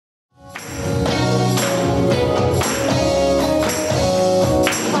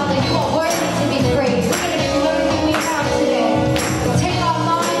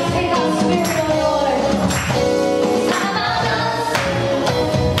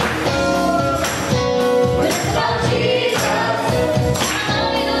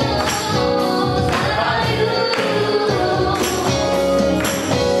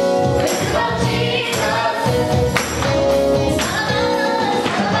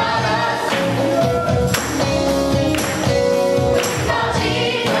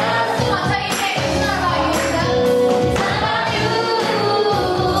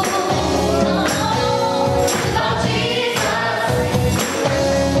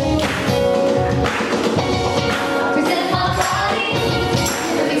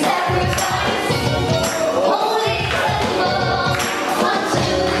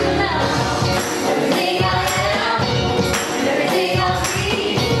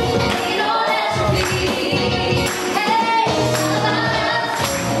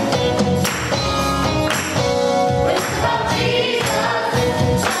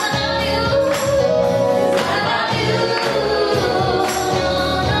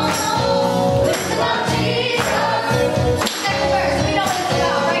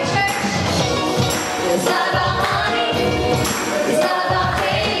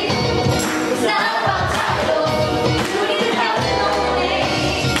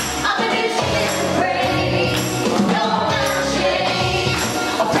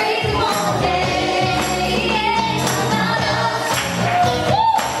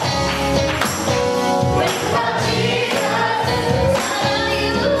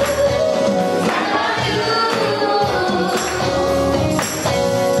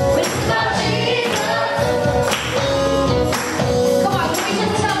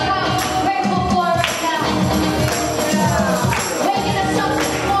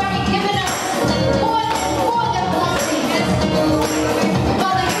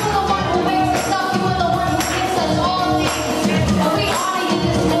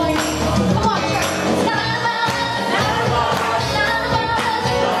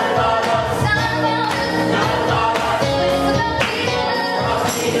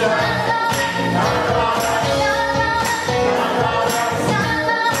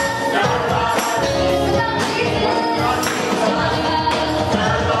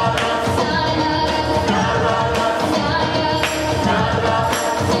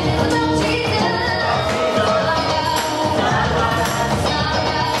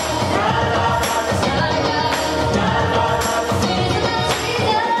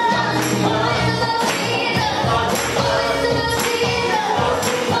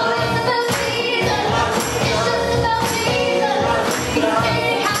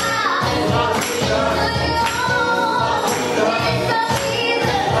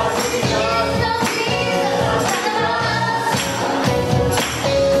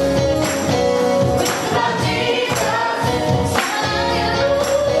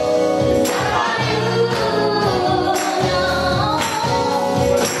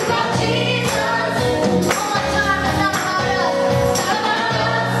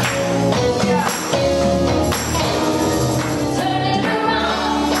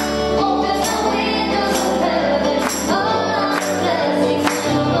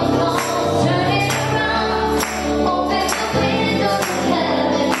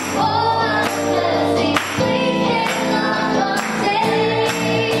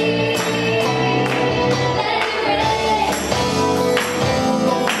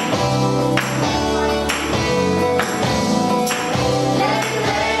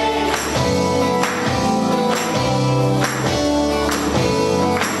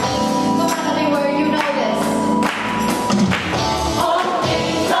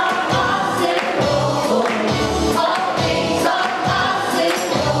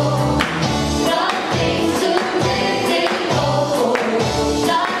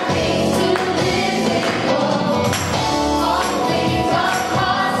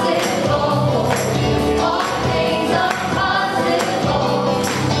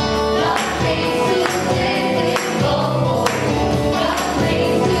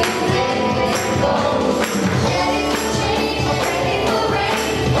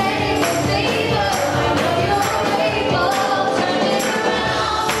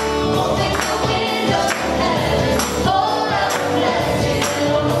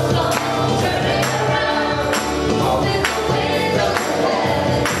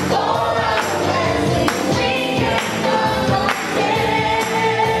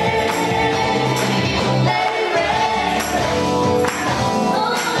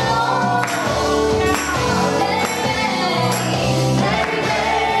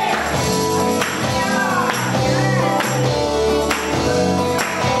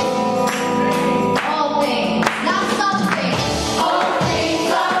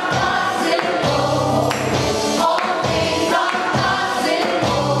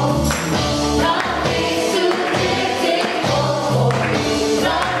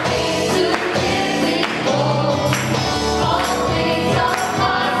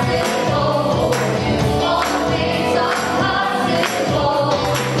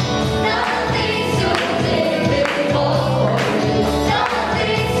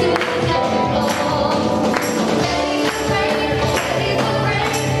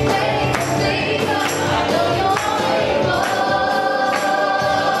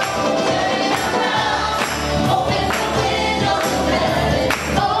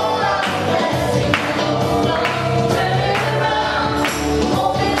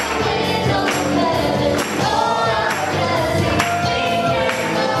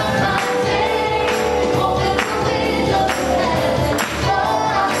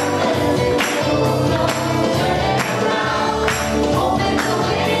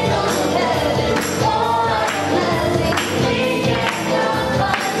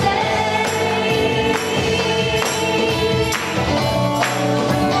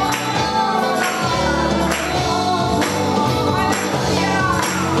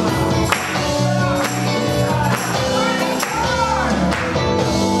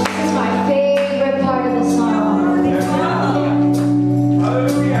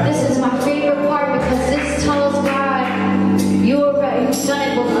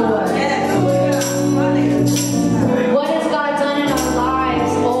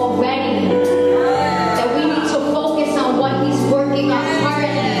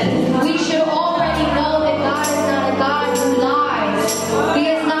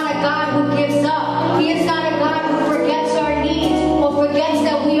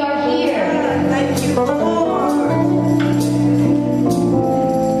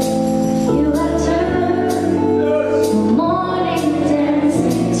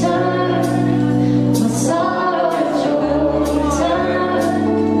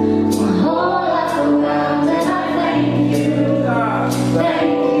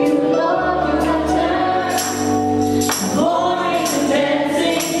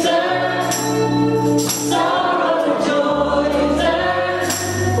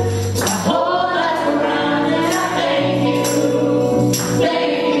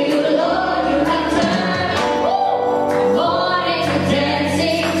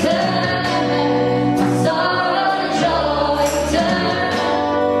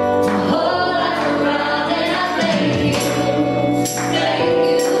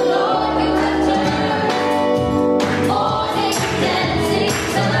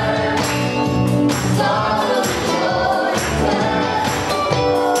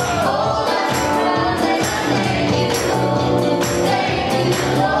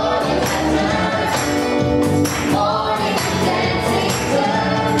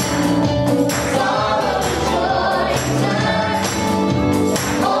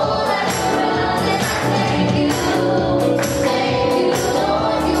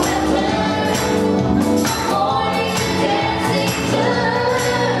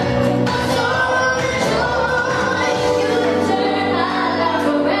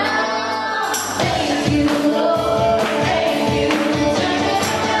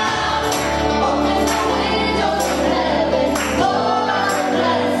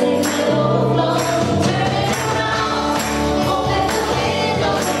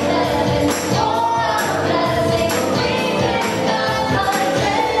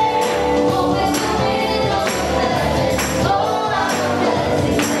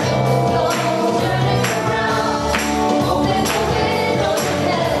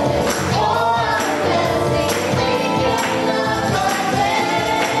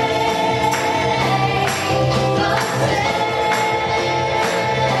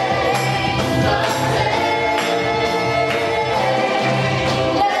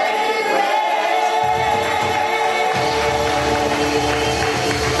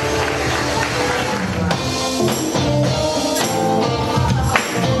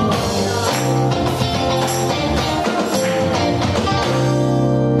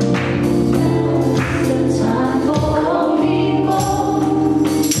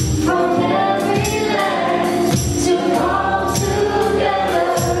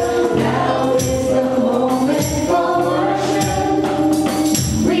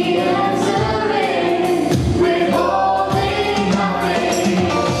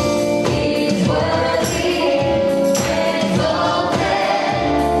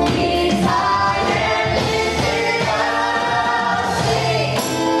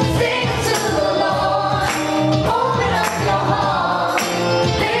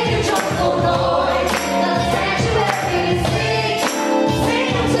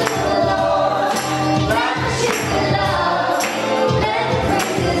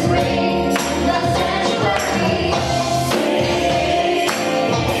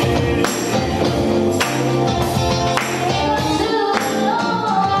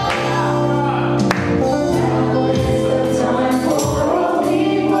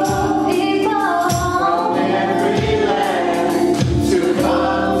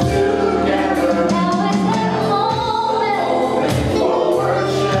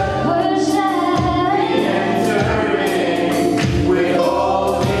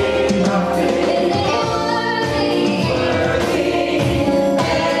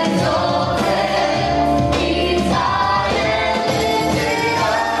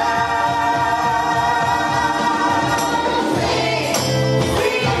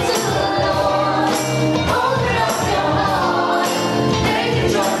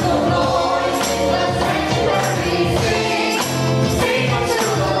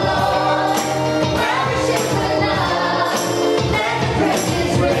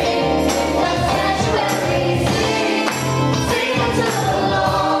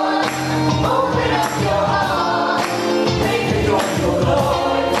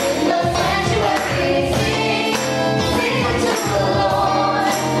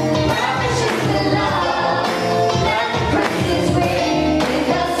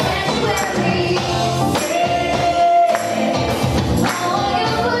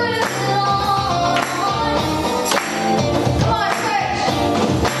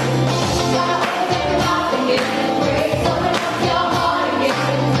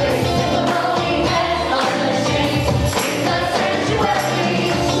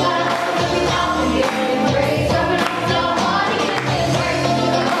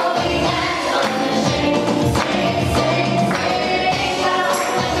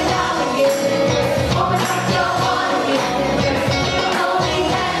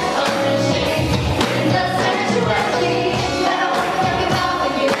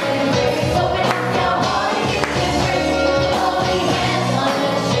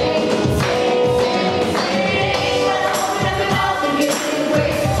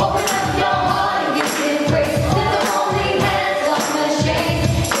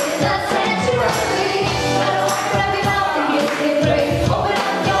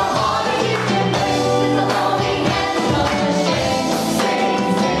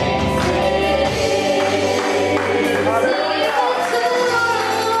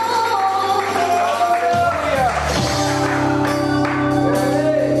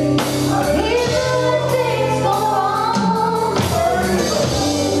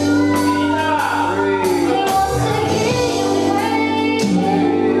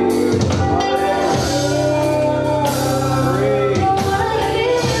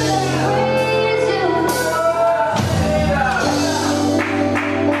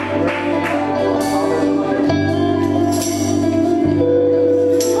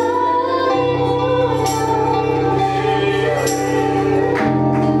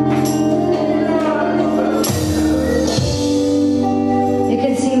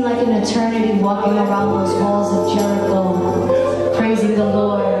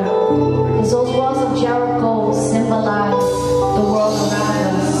Lord. Because those walls of Jericho symbolize the world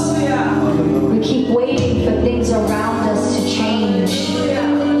around us. We keep waiting for things around us to change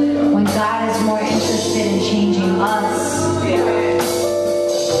when God is more interested in changing us. Amen.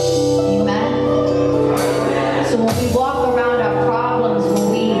 So when we walk around our problems, when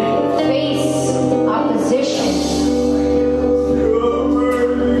we face opposition,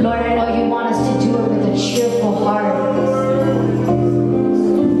 Lord, I know you want us to do it with a cheerful heart.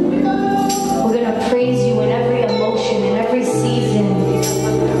 We're going to praise you in every emotion, in every season.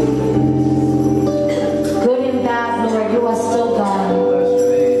 Good and bad, Lord, you are still God.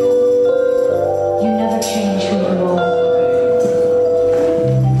 You never change who you are.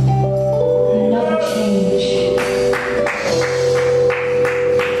 You never change.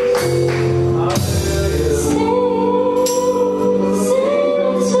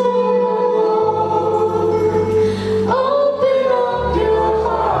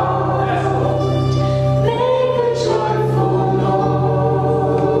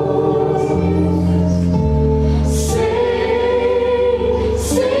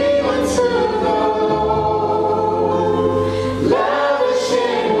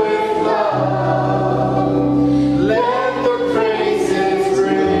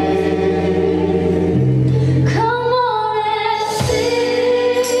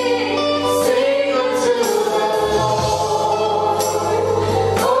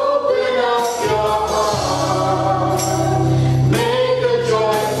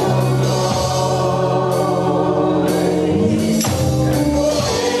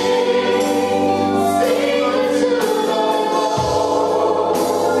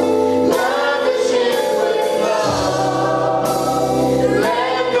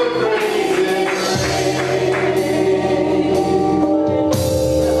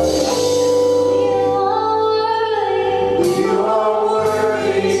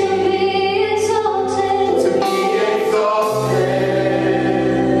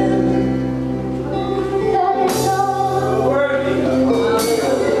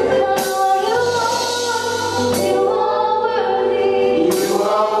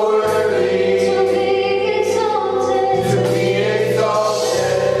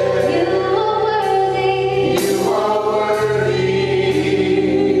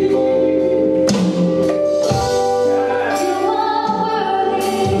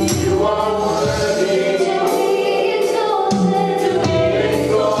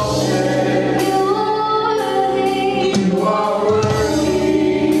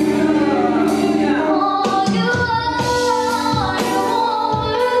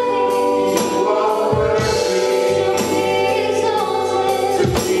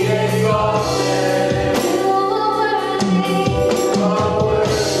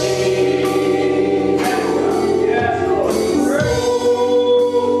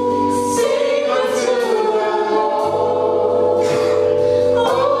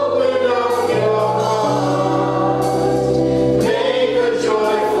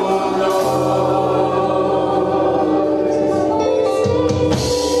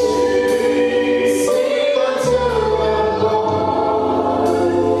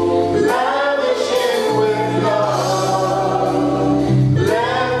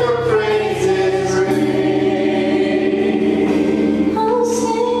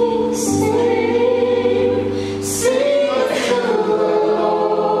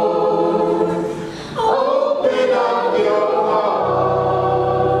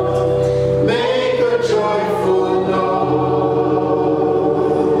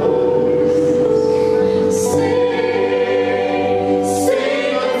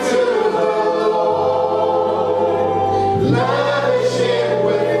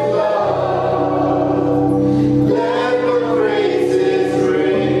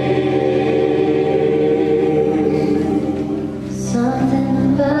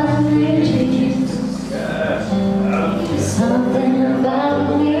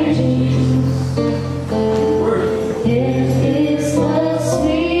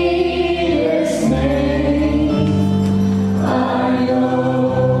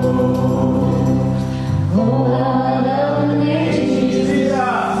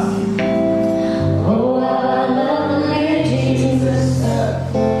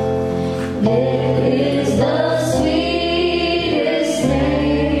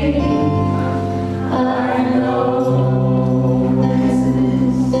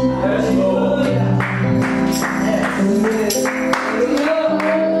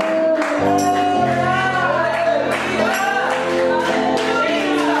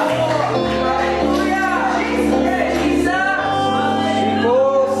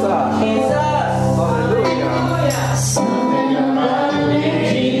 Something about me.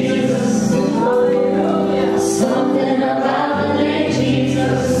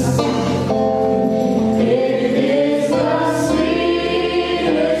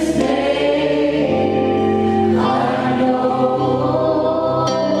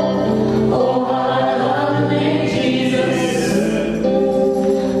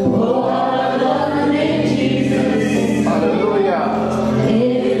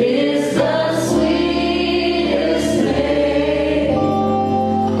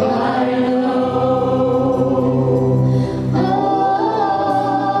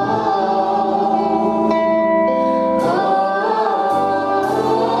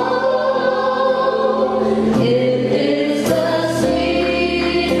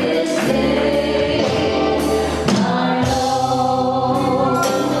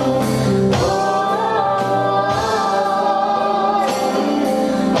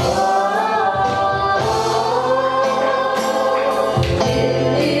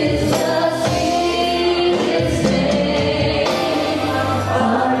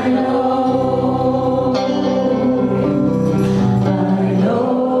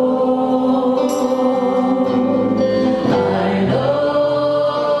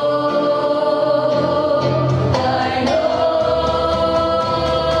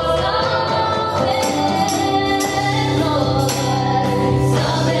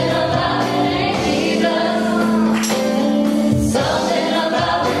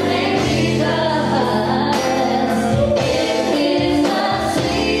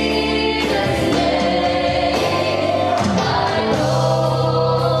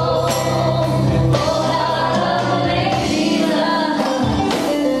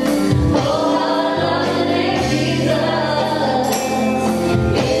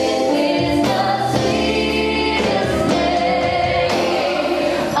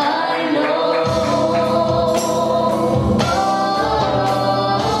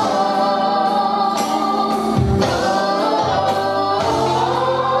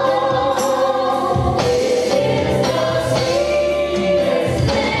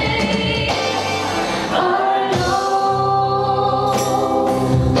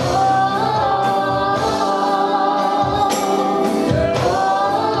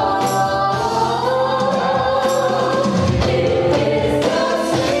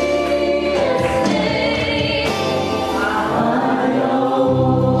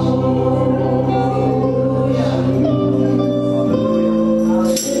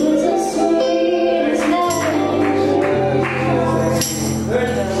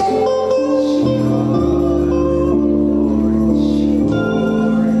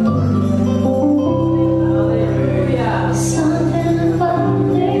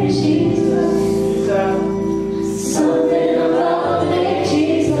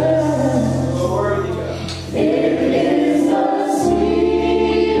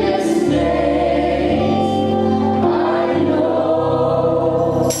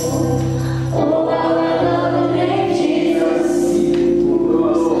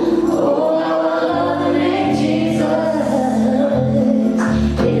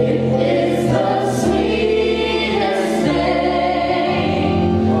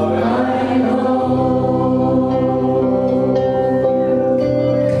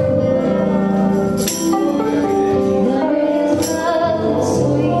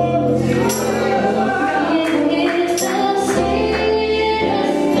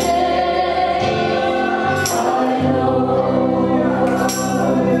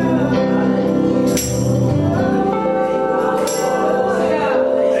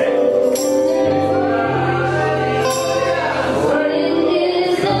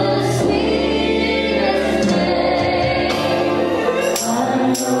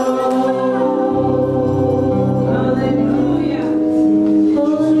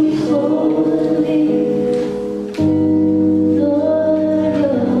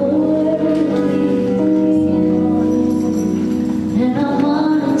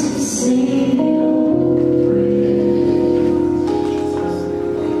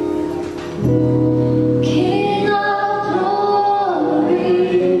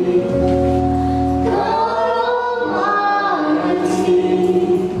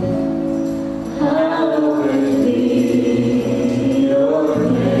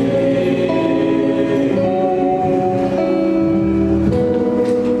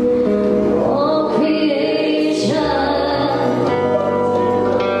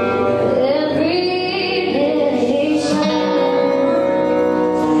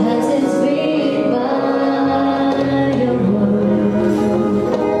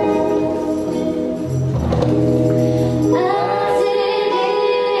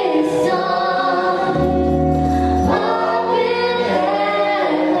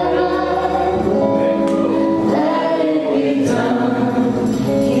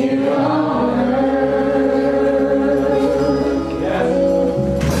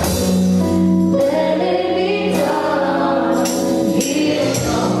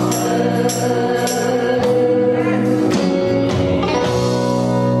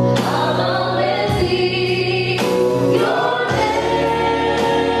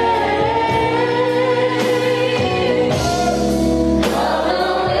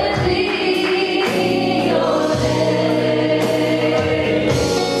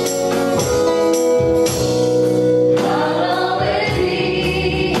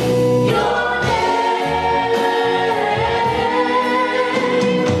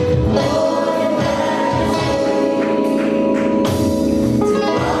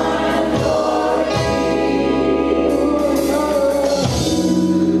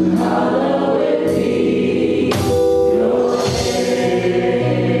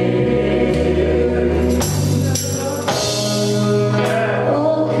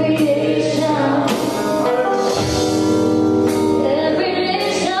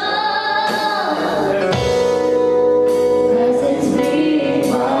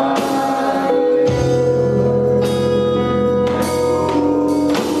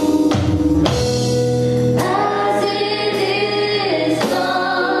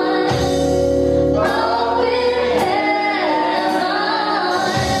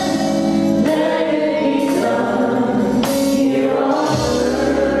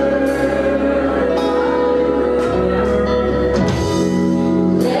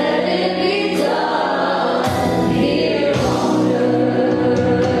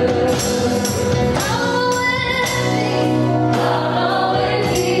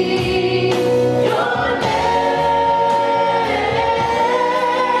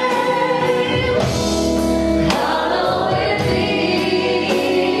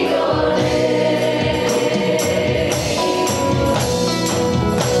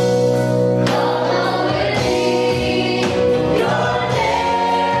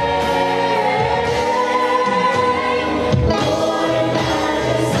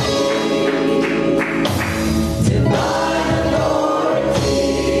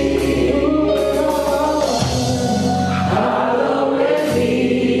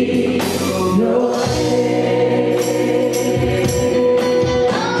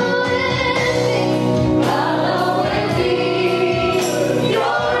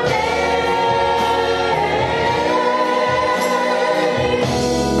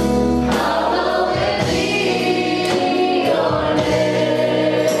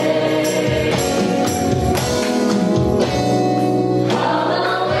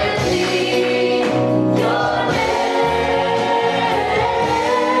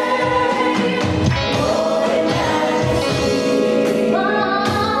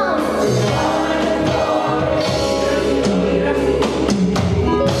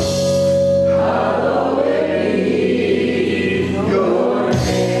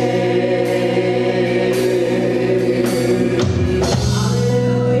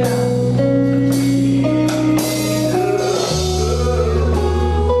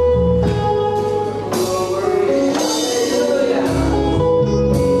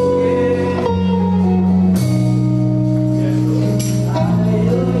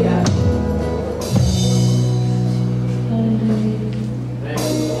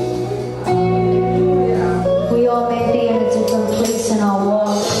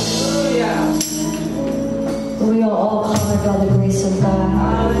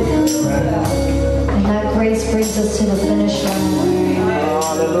 God. And that grace brings us to the finish line.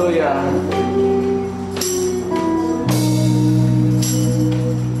 Hallelujah.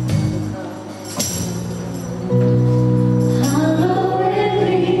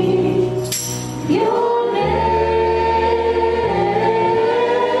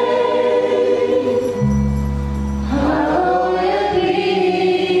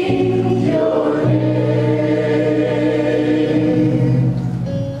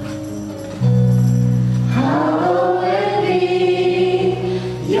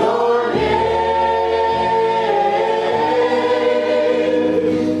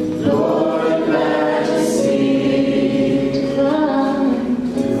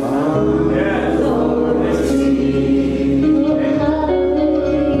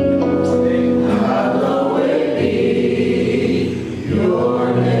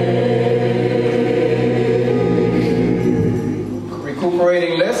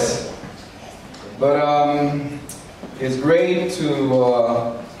 It's great to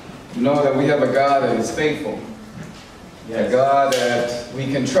know that we have a God that is faithful, a God that we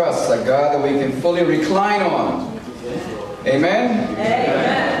can trust, a God that we can fully recline on. Amen?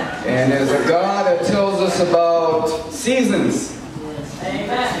 Amen. And there's a God that tells us about seasons.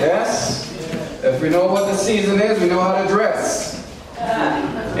 Amen. Yes? If we know what the season is, we know how to dress.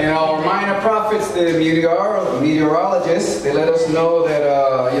 And our minor prophets, the meteorologists, they let us know that,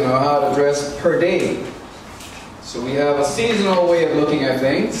 how to dress per day. So we have a seasonal way of looking at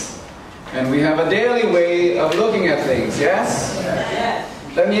things, and we have a daily way of looking at things, yes?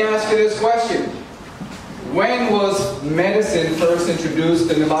 Yes. Let me ask you this question. When was medicine first introduced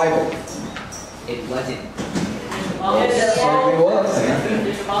in the Bible? It wasn't. It certainly was.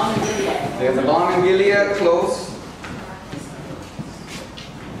 There's a balm in Gilead, close.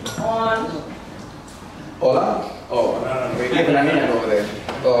 Hola? Oh, we're giving a hand over there.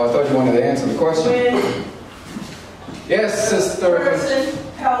 Oh, I thought you wanted to answer the question. Yes, sister. The person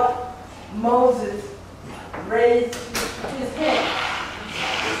helped Moses raise his head.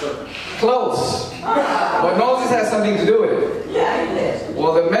 Close. But Moses has something to do with it. Yeah, he did.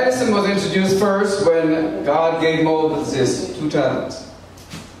 Well, the medicine was introduced first when God gave Moses 2 talents.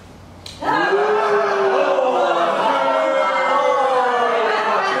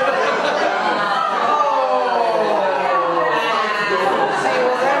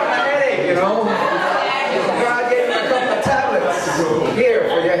 Here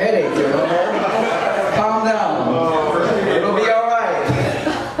for your headache, you know. Calm down. It'll be all right.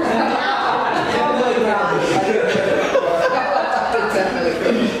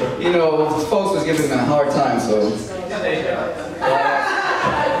 You know, folks was giving me a hard time, so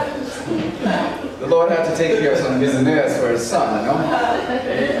the Lord had to take care of some business for his son, you know.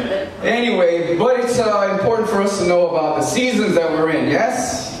 Anyway, but it's important for us to know about the seasons that we're in,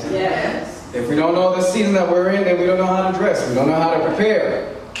 yes? Yes. If we don't know the season that we're in, then we don't know how to dress. We don't know how to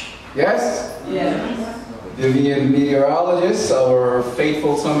prepare. Yes? Yes. The meteorologists, our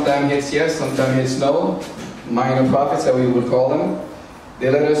faithful, sometimes hits yes, sometimes hits no. Minor prophets, that we would call them. They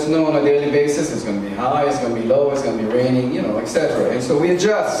let us know on a daily basis it's going to be high, it's going to be low, it's going to be raining, you know, etc. And so we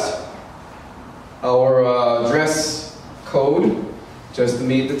adjust our dress code just to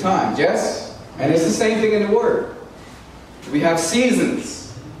meet the time. Yes? And it's the same thing in the Word. We have seasons.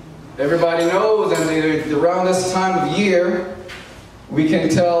 Everybody knows, and around this time of year, we can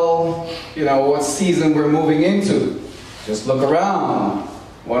tell, what season we're moving into. Just look around.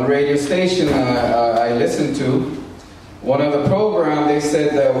 One radio station I listened to, one of the programs, they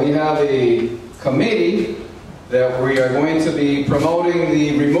said that we have a committee that we are going to be promoting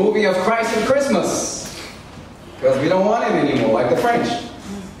the removing of Christ at Christmas. Because we don't want him anymore, like the French.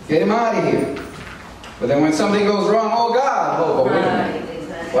 Get him out of here. But then when something goes wrong, oh God, wait a minute.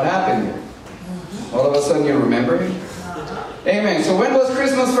 What happened here? All of a sudden you remember him? Amen. So when was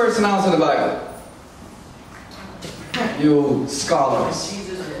Christmas first announced in the Bible? You scholars.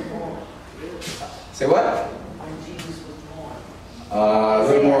 Say what? A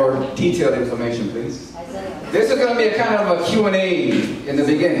little more detailed information, please. This is going to be a kind of a Q&A in the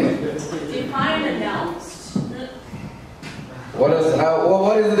beginning. Define announced. What is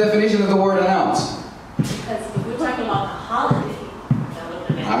the definition of the word announced? Because we're talking about a holiday.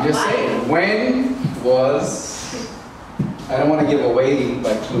 I'm just saying, when was, I don't want to give away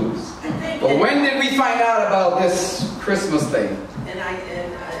like clues, but when did we find out about this Christmas thing?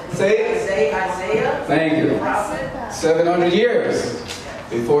 Say Isaiah. Thank you. 700 years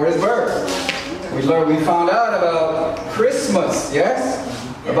before his birth. We found out about Christmas, yes?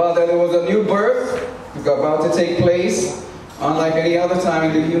 About that there was a new birth about to take place, unlike any other time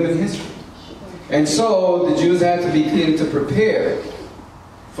in the human history. And so the Jews had to begin to prepare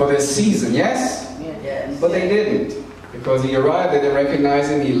for this season, yes? Yes. But they didn't, because he arrived, they didn't recognize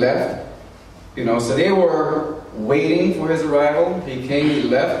him, he left. You know, so they were waiting for his arrival. He came, he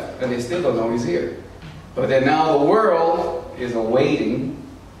left, and they still don't know he's here. But then now the world is awaiting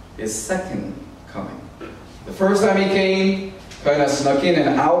his second coming. The first time he came, kind of snuck in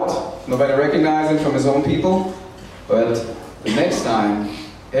and out. Nobody recognized him from his own people. But the next time,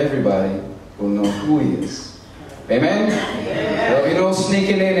 everybody will know who he is. Amen? There'll be no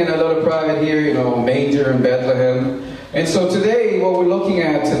sneaking in a little private here, you know, manger in Bethlehem. And so today, what we're looking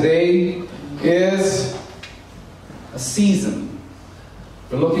at today is a season.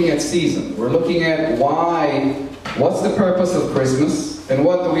 We're looking at season. We're looking at what's the purpose of Christmas, and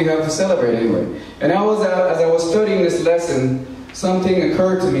what do we have to celebrate anyway. And as I was studying this lesson, something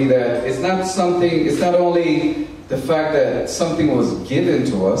occurred to me that it's not only the fact that something was given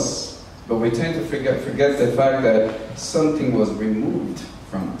to us, but we tend to forget the fact that something was removed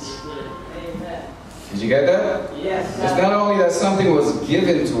from us. Did you get that? Yes. It's not only that something was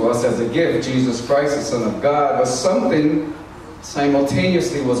given to us as a gift, Jesus Christ, the Son of God, but something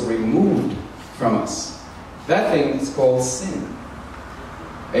simultaneously was removed from us. That thing is called sin.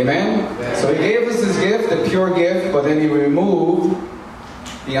 Amen? So he gave us his gift, the pure gift, but then he removed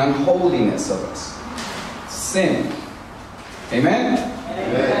the unholiness of us. Sin. Amen?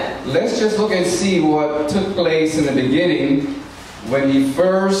 Amen. Let's just look and see what took place in the beginning when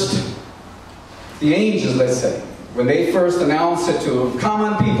the angels, let's say, when they first announced it to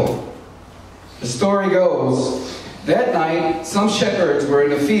common people. The story goes, that night some shepherds were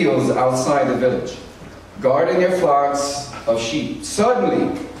in the fields outside the village, guarding their flocks of sheep.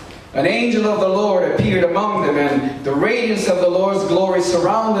 Suddenly, an angel of the Lord appeared among them, and the radiance of the Lord's glory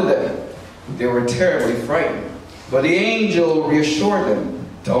surrounded them. They were terribly frightened. But the angel reassured them.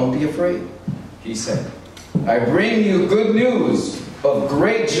 Don't be afraid, he said. I bring you good news of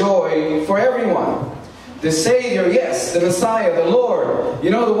great joy for everyone. The Savior, yes, the Messiah, the Lord.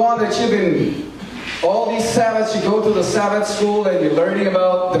 You know, the one that you've been, all these Sabbaths, you go to the Sabbath school and you're learning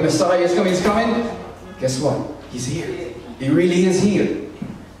about the Messiah is coming, he's coming. Guess what? He's here. He really is here.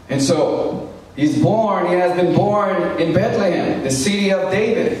 And so, he's born, he has been born in Bethlehem, the city of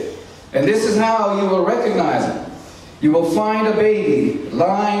David. And this is how you will recognize him. You will find a baby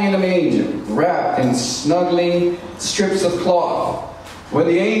lying in a manger, wrapped in snuggling strips of cloth. When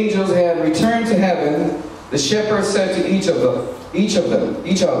the angels had returned to heaven, the shepherds said to each other,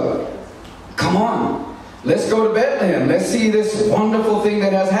 come on, let's go to Bethlehem. Let's see this wonderful thing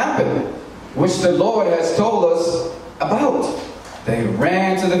that has happened, which the Lord has told us about. They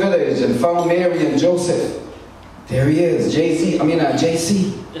ran to the village and found Mary and Joseph. There he is, JC.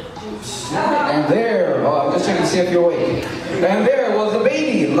 And there, I'm just checking to see if you're awake. And there was the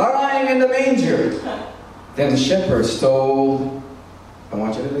baby lying in the manger. Then the shepherds told, I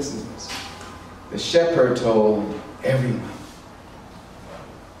want you to listen to this. The shepherd told everyone.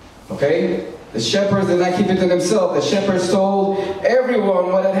 Okay? The shepherds did not keep it to themselves. The shepherds told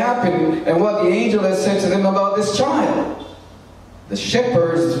everyone what had happened and what the angel had said to them about this child. The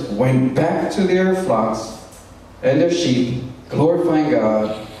shepherds went back to their flocks and their sheep, glorifying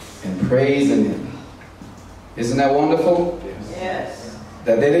God and praising him. Isn't that wonderful? Yes.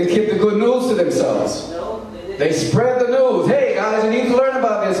 That they didn't keep the good news to themselves. No, they didn't. They spread the news. Hey guys, you need to learn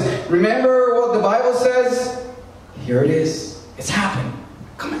about this. Remember what the Bible says? Here it is. It's happened.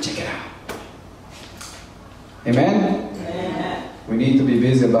 Come and check it out. Amen? Amen. We need to be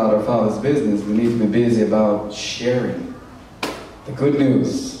busy about our Father's business. We need to be busy about sharing the good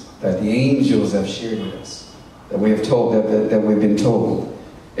news that the angels have shared with us, that we have told, that we've been told.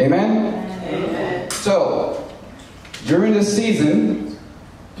 Amen? Amen. So, during this season,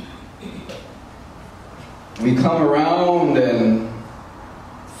 we come around and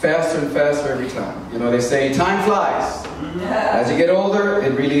faster and faster every time. You know, they say time flies. As you get older,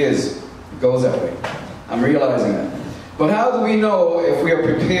 it really is. It goes that way. I'm realizing that. But how do we know if we are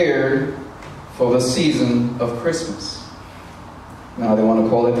prepared for the season of Christmas? Now they want to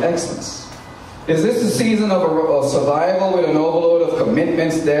call it Xmas. Is this a season of survival with an overload of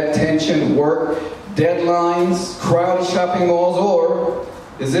commitments, debt, tension, work, deadlines, crowded shopping malls, or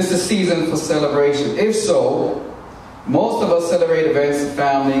is this a season for celebration? If so, most of us celebrate events,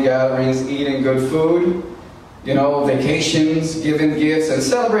 family gatherings, eating good food, you know, vacations, giving gifts, and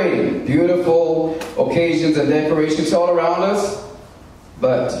celebrating beautiful occasions and decorations all around us.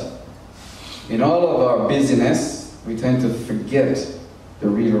 But in all of our busyness, we tend to forget the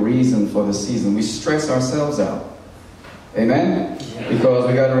real reason for the season. We stress ourselves out. Amen? Because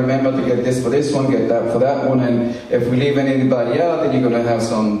we got to remember to get this for this one, get that for that one, and if we leave anybody out, then you're going to have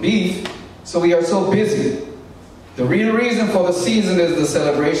some beef, So we are so busy. The real reason for the season is the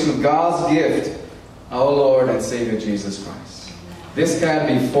celebration of God's gift, our Lord and Savior Jesus Christ. This can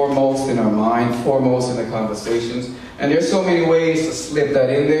be foremost in our mind, foremost in the conversations. And there's so many ways to slip that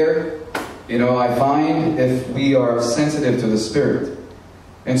in there. You know, I find if we are sensitive to the Spirit.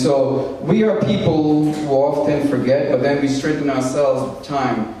 And so we are people who often forget, but then we strengthen ourselves with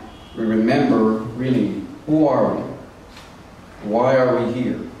time. We remember, really, who are we? Why are we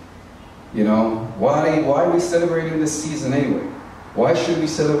here? You know, why are we celebrating this season anyway? Why should we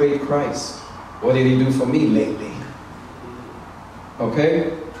celebrate Christ? What did he do for me lately?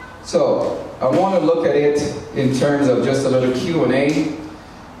 Okay? So, I want to look at it in terms of just a little Q&A,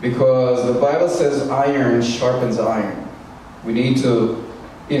 because the Bible says iron sharpens iron. We need to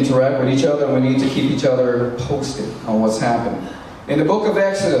interact with each other, and we need to keep each other posted on what's happening. In the book of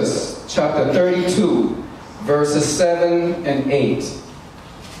Exodus, chapter 32, verses 7 and 8,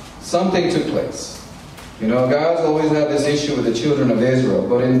 something took place. You know, God's always had this issue with the children of Israel,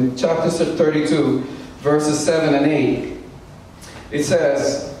 but in chapter 32, verses 7 and 8, it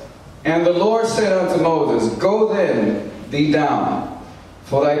says, "And the Lord said unto Moses, Go then thee down,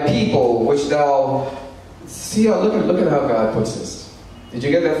 for thy people which thou..." See how, look at how God puts this. Did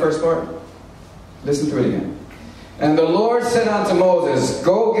you get that first part? Listen to it again. "And the Lord said unto Moses,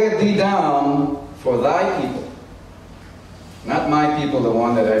 Go get thee down for thy people." Not my people, the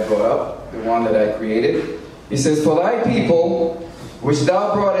one that I brought up, the one that I created. He says, "For thy people, which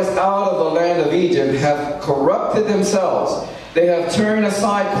thou broughtest out of the land of Egypt, have corrupted themselves. They have turned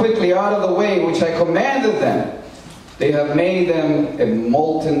aside quickly out of the way which I commanded them. They have made them a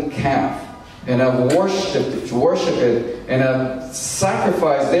molten calf, and have worshipped it, and have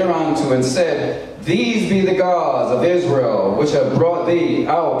sacrificed thereunto, and said, These be the gods of Israel, which have brought thee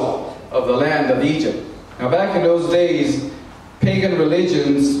out of the land of Egypt." Now back in those days, pagan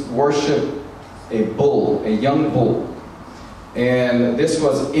religions worshiped a bull, a young bull. And this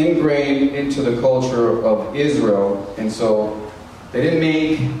was ingrained into the culture of Israel. And so they didn't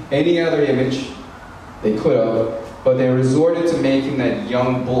make any other image. They could have, but they resorted to making that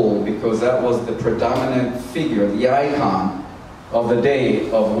young bull because that was the predominant figure, the icon of the day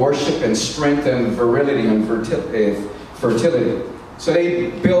of worship and strength and virility and fertility. So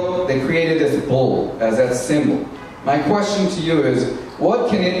they created this bull as that symbol. My question to you is, what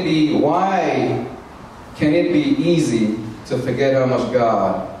can it be, why can it be easy to forget how much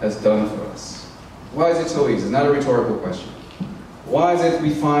God has done for us? Why is it so easy? It's not a rhetorical question. Why is it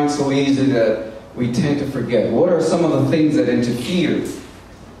we find so easy that we tend to forget? What are some of the things that interfere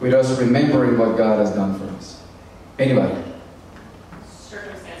with us remembering what God has done for us? Anybody?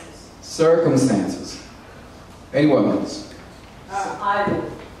 Circumstances. Anyone else?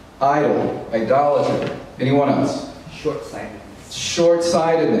 Idol. Idolatry. Anyone else? Short-sightedness.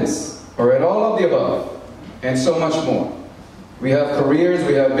 Short-sightedness. All right, all of the above. And so much more. We have careers,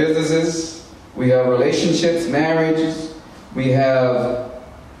 we have businesses, we have relationships, marriages, we have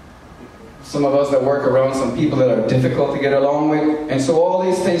some of us that work around some people that are difficult to get along with. And so all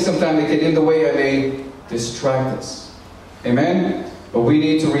these things sometimes they get in the way and they distract us. Amen? But we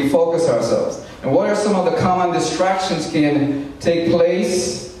need to refocus ourselves. And what are some of the common distractions can take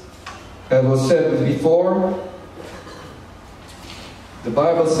place? As was said before, the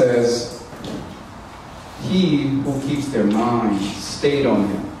Bible says, "He who keeps their mind stayed on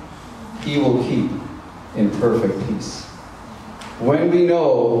him, he will keep in perfect peace." When we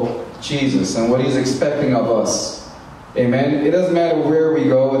know Jesus and what he's expecting of us, amen, it doesn't matter where we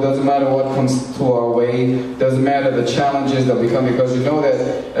go, it doesn't matter what comes to our way, it doesn't matter the challenges that we come, because you know that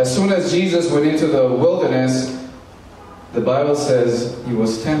as soon as Jesus went into the wilderness, the Bible says he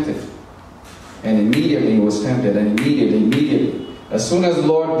was tempted. And immediately he was tempted, and immediately. As soon as the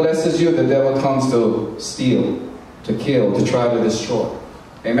Lord blesses you, the devil comes to steal, to kill, to try to destroy.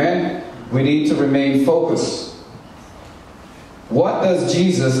 Amen? We need to remain focused. What does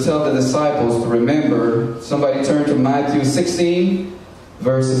Jesus tell the disciples to remember? Somebody turn to Matthew 16,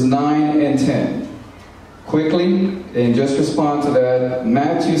 verses 9 and 10. Quickly, and just respond to that.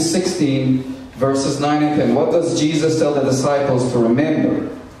 Matthew 16, verses 9 and 10. What does Jesus tell the disciples to remember?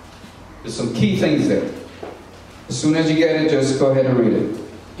 There's some key things there. As soon as you get it, just go ahead and read it.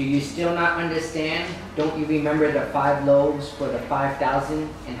 "Do you still not understand? Don't you remember the 5 loaves for the 5,000,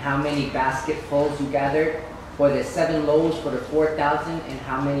 and how many basketfuls you gathered? Or the 7 loaves for the 4,000, and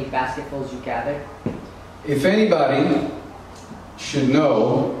how many basketfuls you gathered?" If anybody should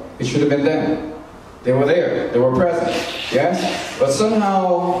know, it should have been them. They were there. They were present. Yes? But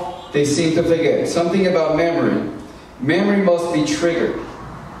somehow they seem to forget. Something about memory. Memory must be triggered.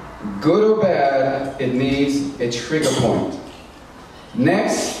 Good or bad, it needs a trigger point.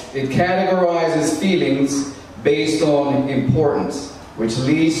 Next, it categorizes feelings based on importance, which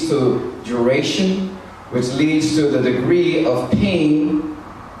leads to duration, which leads to the degree of pain,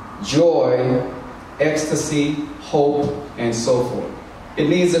 joy, ecstasy, hope, and so forth. It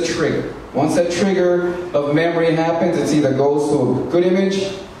needs a trigger. Once that trigger of memory happens, it either goes to a good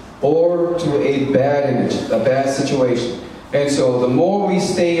image or to a bad image, a bad situation. And so the more we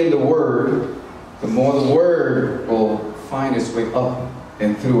stay in the Word, the more the Word will find its way up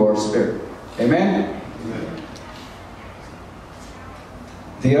and through our spirit. Amen? Amen.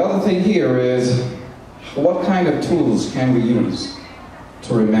 The other thing here is, what kind of tools can we use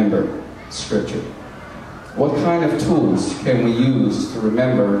to remember Scripture? What kind of tools can we use to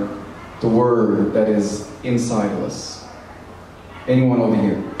remember the Word that is inside of us? Anyone over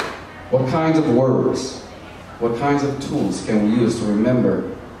here? What kinds of words, what kinds of tools can we use to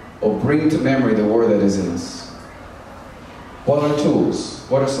remember or bring to memory the Word that is in us? What are tools?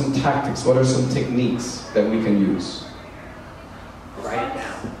 What are some tactics? What are some techniques that we can use? Write it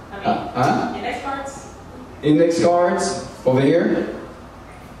down. Index cards? Index cards over here?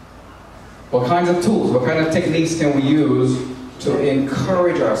 What kinds of tools, what kind of techniques can we use to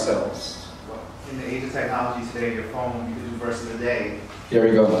encourage ourselves? In the age of technology today, your phone, you can do verse of the day. Here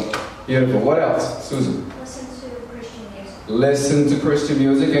we go. Beautiful. What else? Susan? Listen to Christian music. Listen to Christian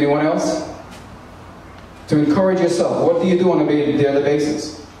music. Anyone else? To encourage yourself. What do you do on a daily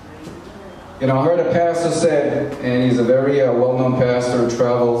basis? You know, I heard a pastor said, and he's a very well-known pastor,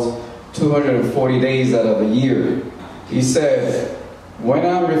 travels 240 days out of a year. He said, when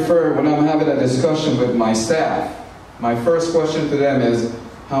I'm having a discussion with my staff, my first question to them is,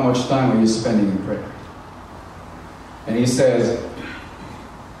 how much time are you spending in prayer? And he says,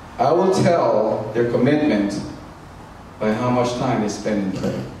 I will tell their commitment by how much time they spend in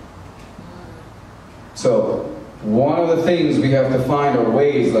prayer. So, one of the things we have to find are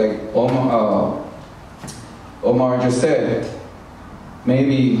ways, like Omar just said,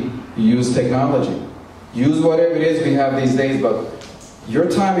 maybe use technology. Use whatever it is we have these days, but your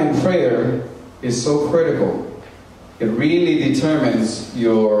time in prayer is so critical. It really determines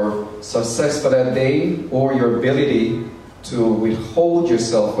your success for that day, or your ability to withhold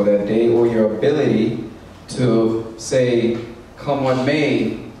yourself for that day, or your ability to say, come what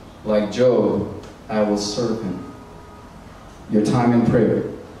may, like Job, I will serve him. Your time in prayer.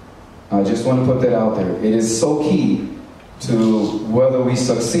 I just want to put that out there. It is so key to whether we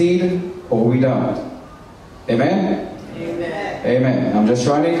succeed or we don't. Amen? Amen. Amen. I'm just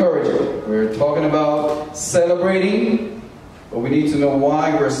trying to encourage you. We're talking about celebrating, but we need to know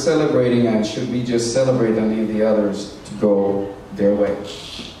why we're celebrating, and should we just celebrate and leave the others to go their way.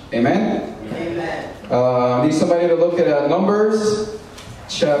 Amen? Amen. I need somebody to look at Numbers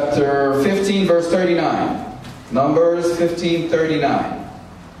chapter 15, verse 39. Numbers 15:39.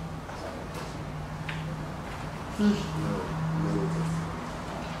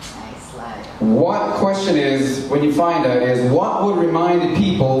 What question is, when you find that, is what would remind the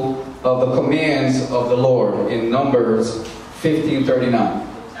people of the commands of the Lord in Numbers 15:39?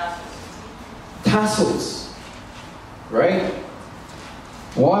 Tassels. Right?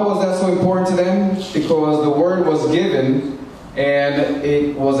 Why was that so important to them? Because the word was given, and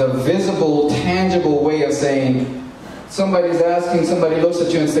it was a visible, tangible way of saying, somebody's asking, somebody looks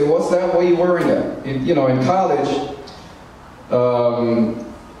at you and say, what's that? What are you wearing that? You know, in college,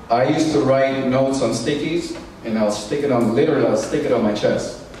 I used to write notes on stickies, and I'll stick it on my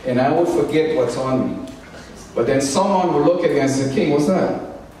chest. And I would forget what's on me. But then someone would look at me and say, King, what's that?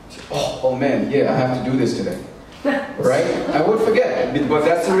 Oh man, yeah, I have to do this today. Right? I would forget, but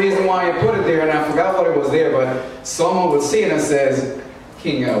that's the reason why I put it there, and I forgot what it was there, but someone would see it and says,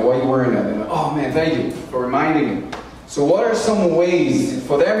 King, why are you wearing that? And, oh man, thank you for reminding me. So what are some ways,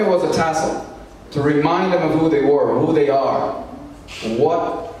 for them it was a tassel, to remind them of who they were, who they are.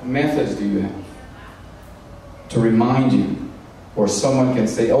 What methods do you have to remind you? Or someone can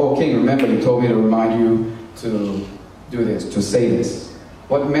say, oh King, remember you told me to remind you to do this, to say this.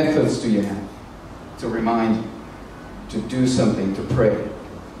 What methods do you have to remind you to do something, to pray,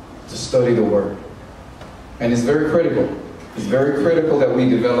 to study the Word? And it's very critical. It's very critical that we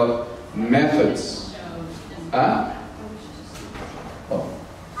develop methods. Huh? Oh.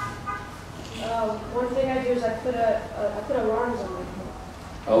 One thing I do is I put alarms on my phone.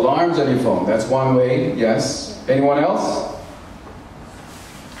 Alarms on your phone. That's one way, yes. Anyone else?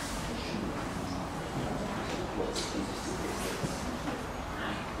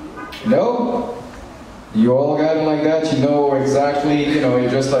 No? You all got it like that? You know exactly, you know,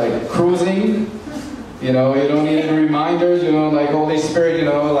 you're just like cruising. You know, you don't need any reminders, you know, like Holy Spirit, you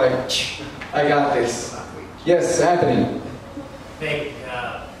know, like, I got this. Yes, Anthony. Think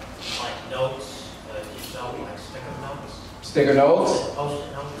Sticker notes.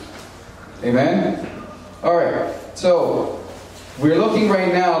 Amen. All right. So we're looking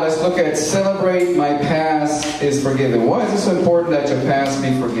right now. Let's look at celebrate my past is forgiven. Why is it so important that your past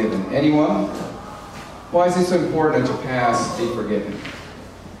be forgiven? Anyone? Why is it so important that your past be forgiven?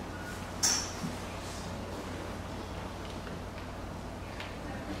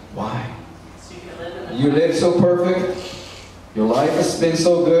 Why? You live so perfect. Your life has been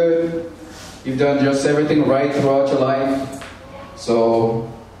so good. You've done just everything right throughout your life.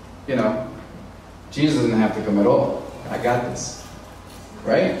 So, you know, Jesus didn't have to come at all. I got this.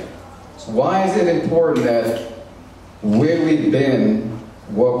 Right? So why is it important that where we've been,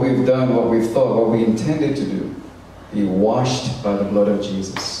 what we've done, what we've thought, what we intended to do, be washed by the blood of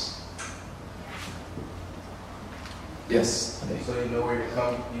Jesus? Yes? So you know where you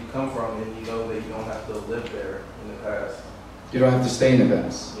come from, and you know that you don't have to live there in the past. You don't have to stay in the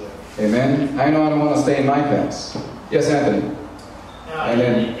past. Yeah. Amen? I know I don't want to stay in my past. Yes, Anthony? And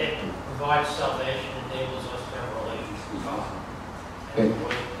then it provides salvation, enables us to have a relationship with God. And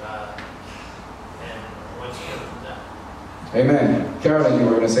what's good with that? Amen. Carolyn, you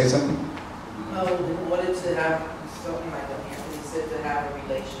were going to say something? No, we wanted to have something like what Anthony said, to have a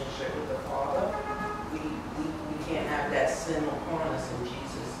relationship with the Father. We can't have that sin upon us, and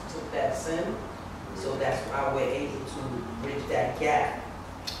Jesus took that sin. So that's why we're able to bridge that gap.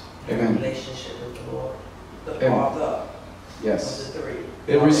 Amen. Relationship with the Lord, the Amen. Father. Yes. Of the three.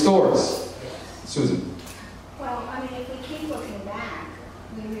 It restores. Yes. Susan. Well, I mean, if we keep looking back,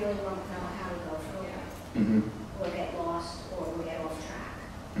 we really won't know how to go forward. Mm-hmm. We'll get lost or we'll get off track.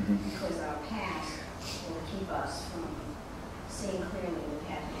 Mm-hmm. Because our past will keep us from seeing clearly the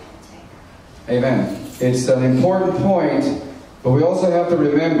path we have to take. Amen. It's an important point, but we also have to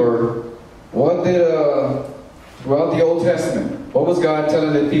remember what did, throughout the Old Testament, what was God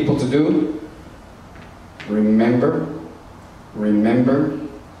telling the people to do? Remember, remember,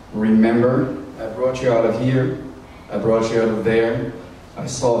 remember. I brought you out of here. I brought you out of there. I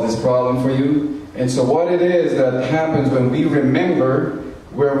solved this problem for you. And so what it is that happens when we remember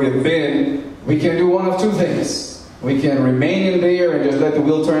where we've been, we can do one of two things. We can remain in there and just let the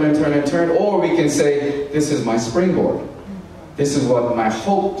wheel turn and turn and turn, or we can say, this is my springboard. This is what my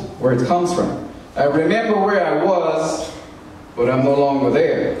hope, where it comes from. I remember where I was, but I'm no longer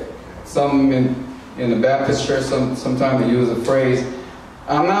there. Some in the Baptist church, sometimes they use a phrase,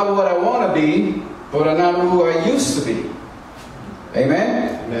 I'm not what I want to be, but I'm not who I used to be.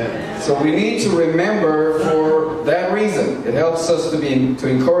 Amen? Amen. So we need to remember for that reason. It helps us to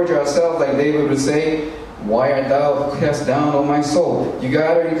encourage ourselves, like David would say, why art thou cast down, O my soul? You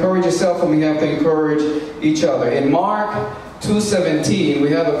got to encourage yourself, and we have to encourage each other. In Mark 2:17,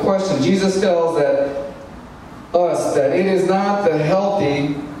 we have a question. Jesus tells us that it is not the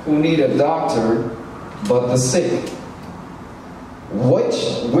healthy who need a doctor, but the sick.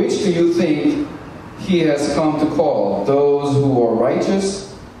 Which do you think he has come to call? Those who are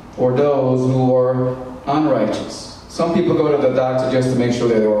righteous or those who are unrighteous? Some people go to the doctor just to make sure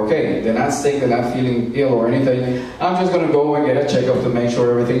that they're okay. They're not sick, they're not feeling ill or anything. I'm just going to go and get a checkup to make sure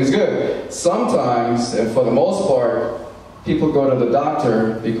everything is good. Sometimes, and for the most part, people go to the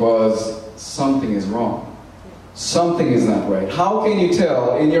doctor because something is wrong. Something is not right. How can you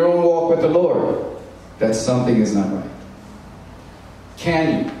tell in your own walk with the Lord that something is not right?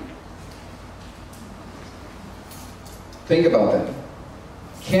 Can you? Think about that.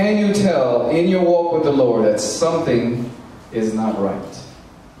 Can you tell in your walk with the Lord that something is not right?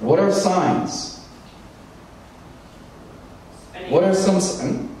 What are signs? What are some...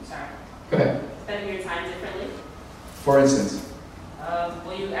 Sorry. Go ahead. Spending your time differently. For instance?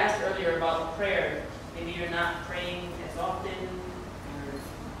 Well, you asked earlier about prayer. Maybe you're not praying as often, you're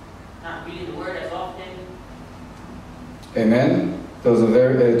not reading the Word as often. Amen. Those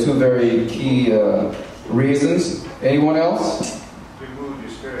are two very key reasons. Anyone else? Your mood,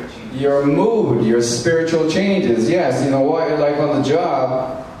 your spirit changes. Your mood, your spiritual changes. Yes, you know what? Like on the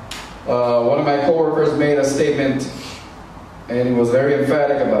job, one of my coworkers made a statement, and he was very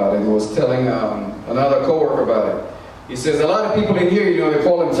emphatic about it. He was telling another coworker about it. He says, a lot of people in here, you know, they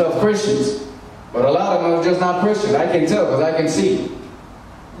call themselves Christians, but a lot of them are just not Christian. I can tell because I can see.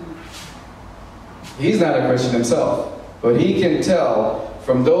 He's not a Christian himself, but he can tell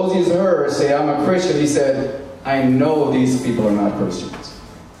from those he's heard say, I'm a Christian. He said, I know these people are not Christians.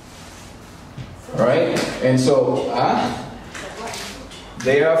 All right? And so,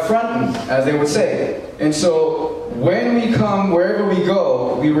 they are fronting, as they would say. And so, when we come, wherever we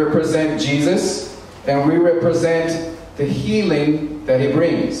go, we represent Jesus, and we represent the healing that he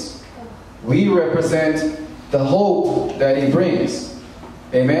brings. We represent the hope that he brings.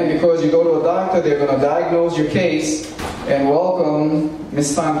 Amen? Because you go to a doctor, they're going to diagnose your case, And welcome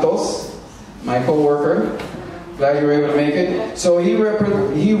Miss Santos, my co-worker. Glad you were able to make it. So we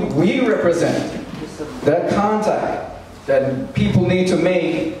represent that contact that people need to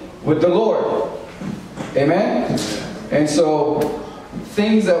make with the Lord. Amen? And so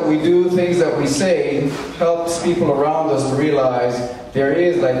things that we do, things that we say, helps people around us to realize there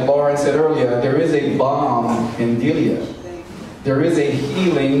is, like Lauren said earlier, there is a balm in Gilead. There is a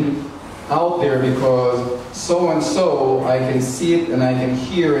healing out there because so-and-so, I can see it and I can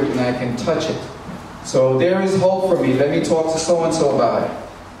hear it and I can touch it. So there is hope for me. Let me talk to so-and-so about it.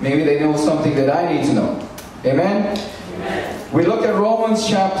 Maybe they know something that I need to know. Amen? Amen. We look at Romans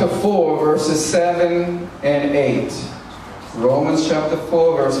chapter 4, verses 7 and 8. Romans chapter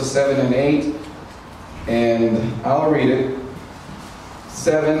 4, verses 7 and 8. And I'll read it.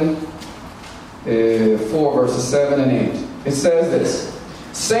 4 verses 7 and 8. It says this,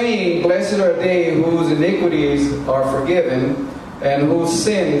 saying, blessed are they whose iniquities are forgiven and whose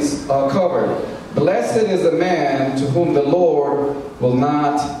sins are covered. Blessed is the man to whom the Lord will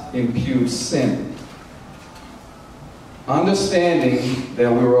not impute sin. Understanding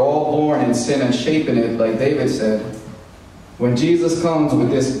that we were all born in sin and shaping it, like David said, when Jesus comes with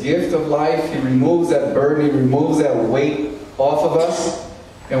this gift of life, he removes that burden, he removes that weight off of us,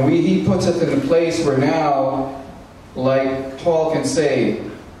 and he puts it in a place where now, like Paul can say,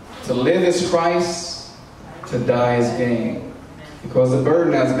 to live is Christ, to die is gain. Because the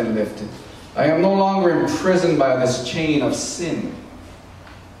burden has been lifted. I am no longer imprisoned by this chain of sin.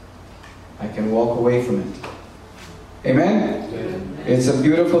 I can walk away from it. Amen? Amen? It's a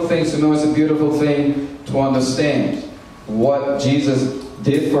beautiful thing to know. It's a beautiful thing to understand what Jesus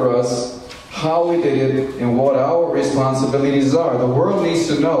did for us, how we did it, and what our responsibilities are. The world needs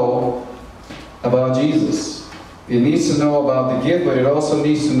to know about Jesus. It needs to know about the gift, but it also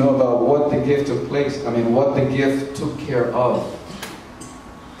needs to know about what the gift took place. What the gift took care of.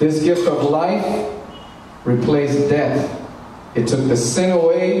 This gift of life replaced death. It took the sin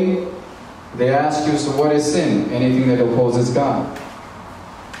away. They ask you, so what is sin? Anything that opposes God.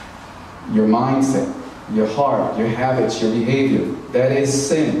 Your mindset, your heart, your habits, your behavior. That is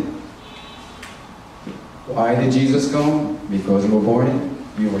sin. Why did Jesus come? Because you were born in it.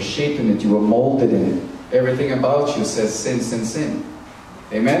 You were shaped in it. You were molded in it. Everything about you says sin, sin, sin.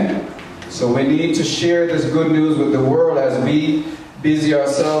 Amen? So we need to share this good news with the world as we busy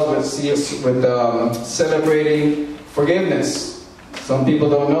ourselves with celebrating forgiveness. Some people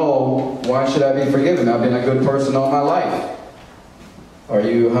don't know, why should I be forgiven? I've been a good person all my life. How do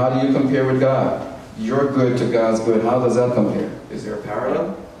you compare with God? You're good to God's good. How does that compare? Is there a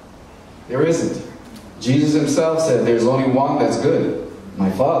parallel? There isn't. Jesus himself said there's only one that's good. My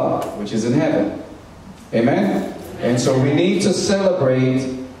Father, which is in heaven. Amen? And so we need to celebrate.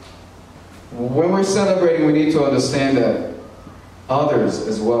 When we're celebrating, we need to understand that others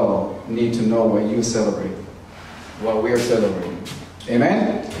as well need to know what you celebrate, what we're celebrating.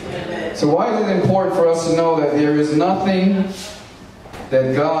 Amen? Amen? So why is it important for us to know that there is nothing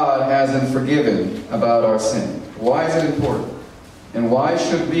that God hasn't forgiven about our sin? Why is it important? And why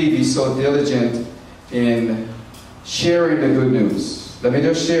should we be so diligent in sharing the good news? Let me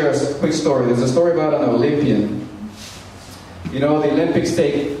just share a quick story. There's a story about an Olympian. You know, the Olympics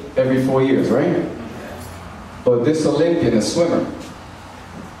take every 4 years, right? But this Olympian, a swimmer,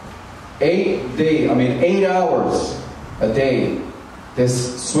 8 hours a day,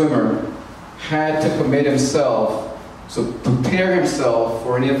 this swimmer had to commit himself, so prepare himself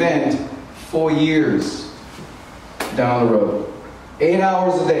for an event 4 years down the road. 8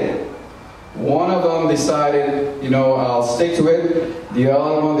 hours a day. One of them decided, I'll stick to it. The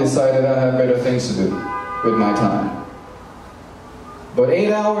other one decided I have better things to do with my time. But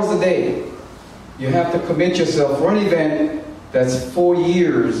 8 hours a day, you have to commit yourself for an event that's 4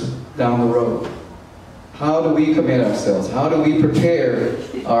 years down the road. How do we commit ourselves? How do we prepare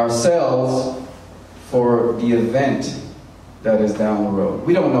ourselves for the event that is down the road?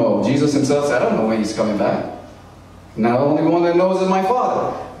 We don't know. Jesus himself said, I don't know when he's coming back. Not the only one that knows is my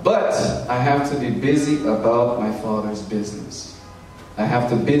Father. But I have to be busy about my Father's business. I have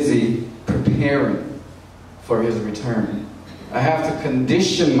to be busy preparing for his return. I have to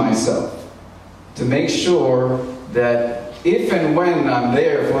condition myself to make sure that if and when I'm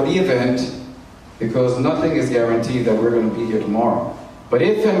there for the event, because nothing is guaranteed that we're going to be here tomorrow, but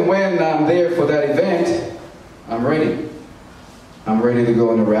if and when I'm there for that event, I'm ready. I'm ready to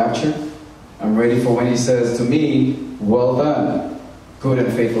go in the rapture. I'm ready for when he says to me, well done, good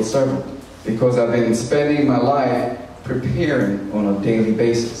and faithful servant, because I've been spending my life preparing on a daily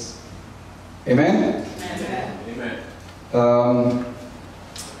basis. Amen? Amen.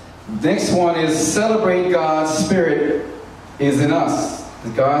 Next one is celebrate God's Spirit is in us.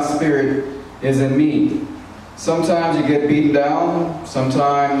 God's Spirit is in me. Sometimes you get beaten down.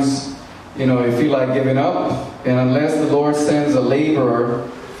 Sometimes, you feel like giving up. And unless the Lord sends a laborer,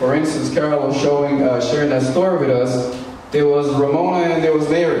 for instance, Carol was sharing that story with us. There was Ramona and there was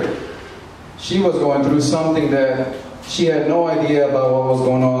Mary. She was going through something that she had no idea about what was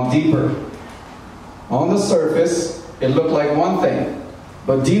going on deeper. On the surface, it looked like one thing.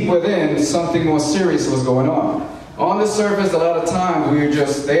 But deep within, something more serious was going on. On the surface, a lot of times we're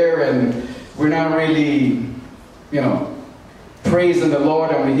just there and we're not really, praising the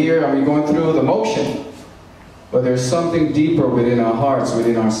Lord, and we're here and we're going through the motion. But there's something deeper within our hearts,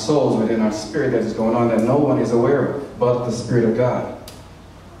 within our souls, within our spirit that is going on that no one is aware of but the Spirit of God.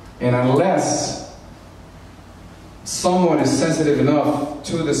 And unless someone is sensitive enough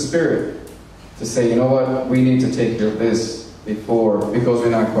to the Spirit to say, you know what, we need to take care of this because we're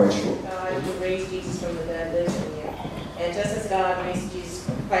not quite sure. God who raised Jesus from the dead lives in you. And just as God raised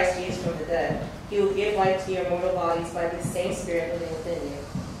Christ Jesus from the dead, He will give life to your mortal bodies by the same Spirit living within you.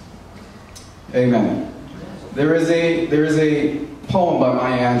 Amen. There is a poem by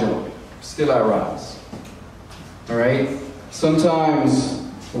Maya Angelou, Still I Rise. All right? Sometimes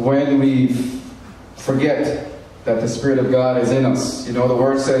when we forget that the Spirit of God is in us, the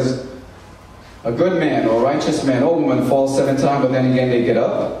word says, a good man or righteous man or woman falls 7 times, but then again they get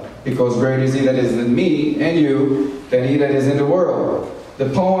up, because greater is He that is in me and you than he that is in the world. The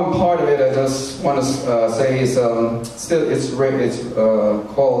poem part of it, I just want to say, is called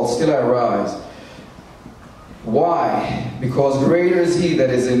Still I Rise. Why? Because greater is He that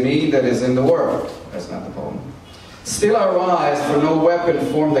is in me that is in the world. That's not the poem. Still I rise, for no weapon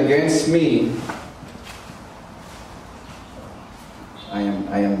formed against me.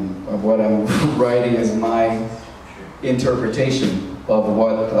 What I'm writing is my interpretation of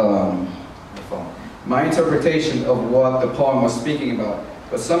what the poem was speaking about.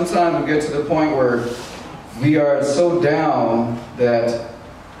 But sometimes we get to the point where we are so down that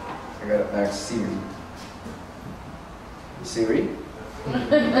I gotta ask Siri. Siri?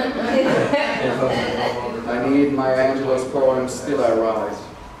 I need Maya Angelou's poem, Still I Rise.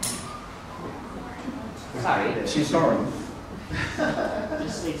 Sorry. She's sorry.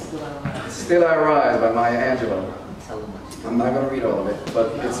 Just say Still I Rise. Still I Rise by Maya Angelou. Tell them what to do. I'm not going to read all of it,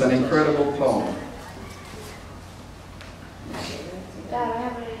 but it's an incredible poem. Dad, I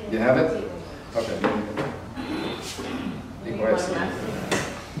have it. You have it? Okay. Be quiet, Steve.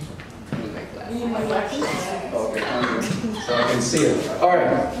 You need my glasses? Okay, so I can see it. All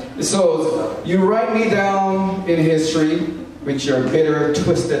right. So you write me down in history with your bitter,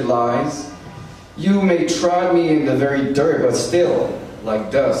 twisted lies. You may trod me in the very dirt, but still,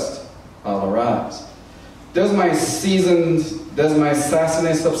 like dust, I'll arise. Does my sassiness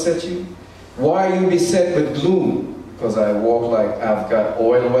upset you? Why are you beset with gloom? Because I walk like I've got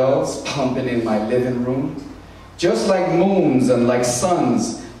oil wells pumping in my living room. Just like moons and like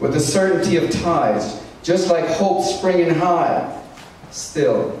suns, with the certainty of tides, just like hope springing high,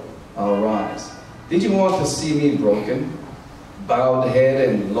 still I'll rise. Did you want to see me broken? Bowed head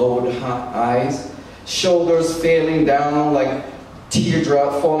and lowered eyes, shoulders falling down like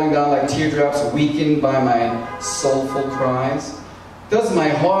teardrops, weakened by my soulful cries? Does my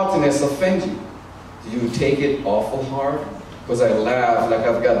heartiness offend you? Do you take it awful hard? Because I laugh like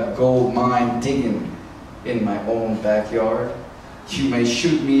I've got gold mine digging in my own backyard. You may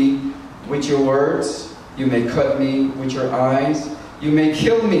shoot me with your words. You may cut me with your eyes. You may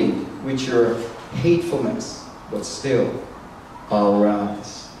kill me with your hatefulness. But still, I'll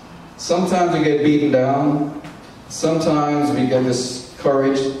rise. Sometimes we get beaten down. Sometimes we get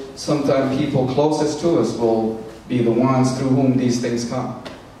discouraged. Sometimes people closest to us will be the ones through whom these things come.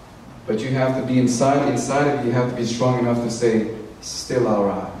 But you have to be inside of you have to be strong enough to say, still I'll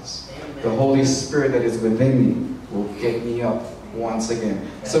rise. The Holy Spirit that is within me will get me up once again.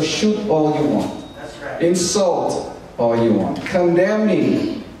 So shoot all you want. Insult all you want. Condemn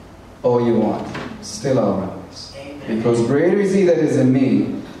me all you want. Still I'll rise. Because greater is He that is in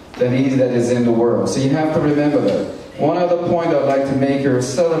me than he that is in the world. So you have to remember that. One other point I'd like to make here is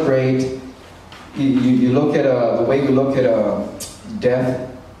celebrate. You look at the way we look at death.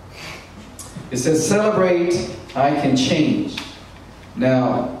 It says, celebrate, I can change.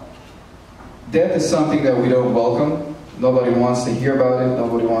 Now, death is something that we don't welcome. Nobody wants to hear about it.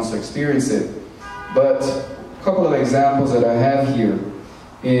 Nobody wants to experience it. But a couple of examples that I have here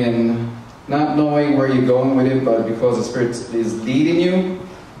in not knowing where you're going with it, but because the Spirit is leading you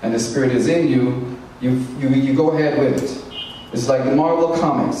and the Spirit is in you, you go ahead with it. It's like the Marvel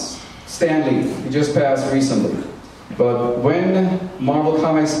Comics. Stan Lee, he just passed recently. But when Marvel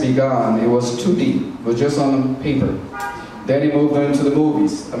Comics began, it was 2D. It was just on paper. Then it moved into the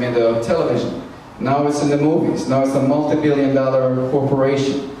movies. The television. Now it's in the movies. Now it's a multi-billion-dollar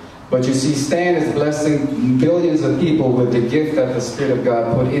corporation. But you see, Stan is blessing billions of people with the gift that the Spirit of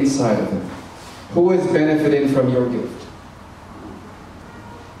God put inside of him. Who is benefiting from your gift?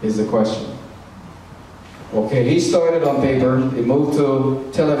 Is the question. Okay, he started on paper, it moved to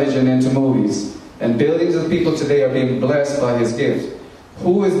television, into movies, and billions of people today are being blessed by his gift.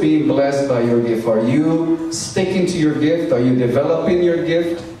 Who is being blessed by your gift? Are you sticking to your gift? Are you developing your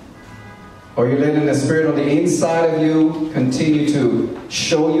gift? Are you letting the Spirit on the inside of you continue to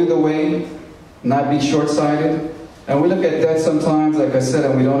show you the way, not be short-sighted? And we look at that sometimes, like I said,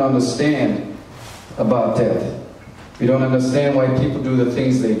 and we don't understand about that. We don't understand why people do the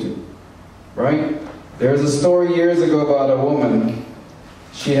things they do, right? There was a story years ago about a woman.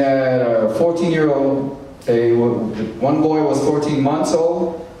 She had a 14-year-old. One boy was 14 months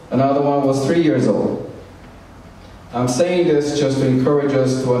old. Another one was 3 years old. I'm saying this just to encourage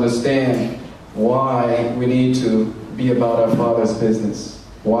us to understand why we need to be about our Father's business.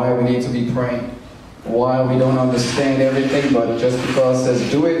 Why we need to be praying. Why we don't understand everything, but just because it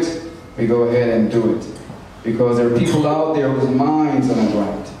says do it, we go ahead and do it. Because there are people out there whose minds are not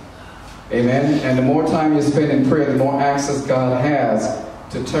right. Amen? And the more time you spend in prayer, the more access God has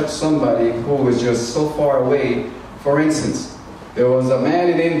to touch somebody who is just so far away. For instance, there was a man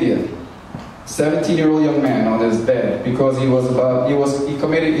in India, 17-year-old young man on his bed, because he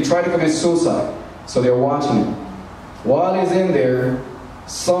tried to commit suicide. So they're watching him. While he's in there,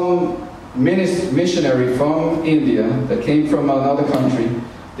 some missionary from India that came from another country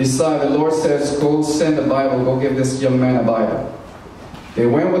decided, the Lord says, go send the Bible, go give this young man a Bible. They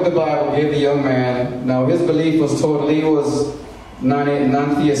went with the Bible, gave the young man. Now his belief was totally,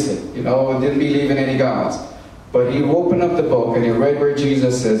 non-theistic, didn't believe in any gods. But he opened up the book and he read where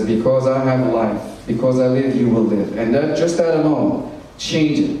Jesus says, because I have life, because I live, you will live. And just that alone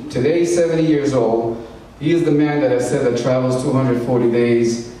changed it. Today he's 70 years old. He is the man that I said that travels 240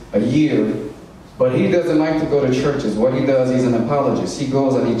 days a year. But he doesn't like to go to churches. What he does, he's an apologist. He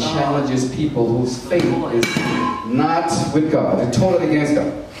goes and he challenges people whose faith is not with God. They're totally against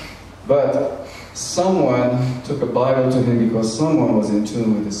God. But someone took a Bible to him because someone was in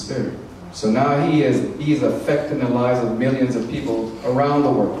tune with the Spirit. So now he's affecting the lives of millions of people around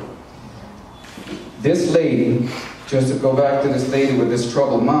the world. This lady, just to go back to this lady with this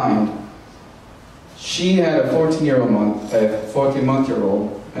troubled mind, she had a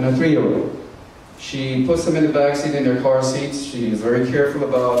 14-month-year-old and a 3-year-old. She puts them in the back seat in their car seats. She is very careful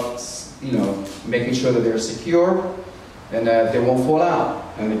about, making sure that they're secure and that they won't fall out.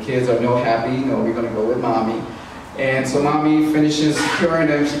 And the kids are happy, we're going to go with mommy. And so mommy finishes securing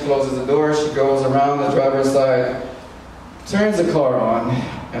them. She closes the door. She goes around the driver's side, turns the car on,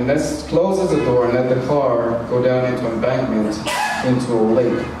 and closes the door and let the car go down into an embankment, into a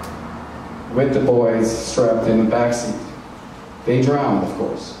lake, with the boys strapped in the back seat. They drowned, of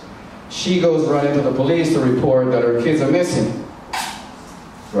course. She goes running to the police to report that her kids are missing,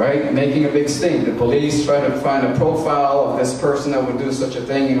 right? Making a big stink. The police try to find a profile of this person that would do such a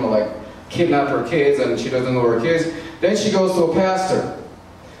thing, like kidnap her kids, and she doesn't know her kids. Then she goes to a pastor,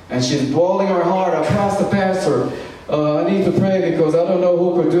 and she's bawling her heart out. Pastor, I need to pray because I don't know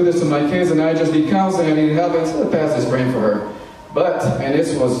who could do this to my kids, and I just need counseling, I need help. And so the pastor's praying for her. And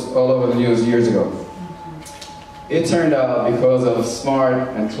this was all over the news years ago. It turned out, because of smart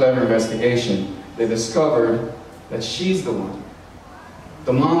and clever investigation, they discovered that she's the one,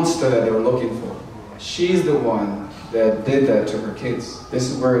 the monster that they were looking for. She's the one that did that to her kids. This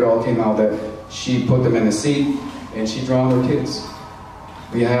is where it all came out, that she put them in the seat and she drowned her kids.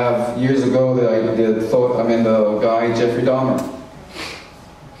 We have, years ago, the guy, Jeffrey Dahmer,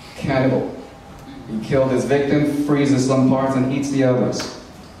 cannibal. He killed his victim, freezes some parts, and eats the others.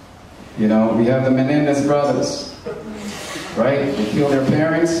 We have the Menendez brothers. Right? They kill their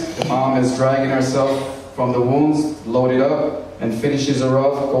parents. The mom is dragging herself from the wounds, loaded up, and finishes her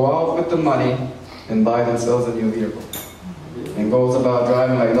off, go out with the money, and buy themselves a new vehicle. And goes about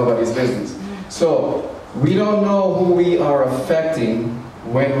driving like nobody's business. So, we don't know who we are affecting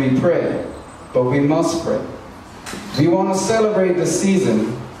when we pray, but we must pray. We want to celebrate the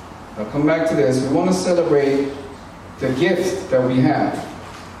season. I'll come back to this. We want to celebrate the gift that we have.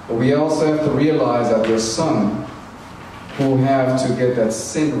 But we also have to realize that there's some who have to get that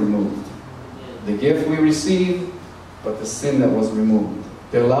sin removed. The gift we receive, but the sin that was removed.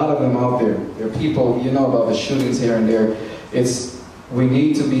 There are a lot of them out there. There are people, about the shootings here and there. We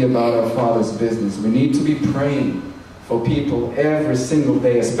need to be about our Father's business. We need to be praying for people every single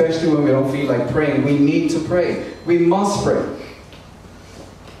day, especially when we don't feel like praying. We need to pray. We must pray.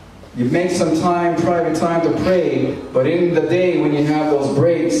 You make some time, private time to pray, but in the day when you have those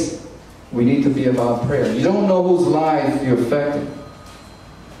breaks, we need to be about prayer. You don't know whose life you're affecting.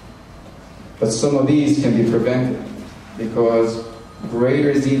 But some of these can be prevented because greater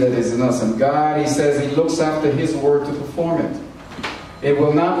is He that is in us. And God, He says He looks after His word to perform it. It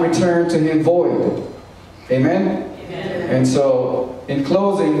will not return to Him void. Amen? Amen. And so, in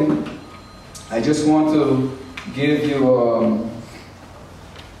closing, I just want to give you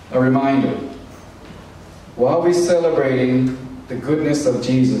a reminder. While we're celebrating the goodness of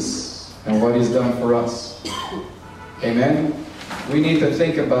Jesus and what He's done for us, amen, we need to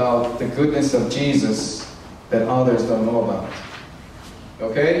think about the goodness of Jesus that others don't know about.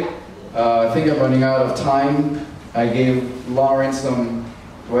 Okay? I think I'm running out of time. I gave Lauren some...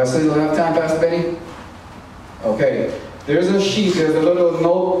 Do I still have time, Pastor Benny? Okay. There's a sheet, there's a little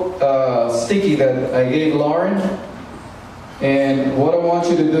note sticky that I gave Lauren. And what I want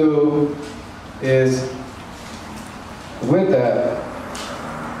you to do is, with that...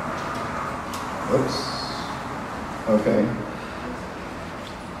 Oops. Okay.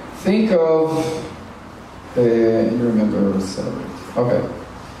 Think of... you remember celebrate. Okay.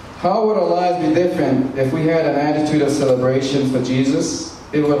 How would our lives be different if we had an attitude of celebration for Jesus?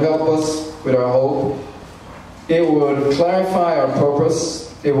 It would help us with our hope. It would clarify our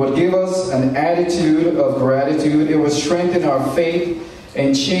purpose. It would give us an attitude of gratitude. It would strengthen our faith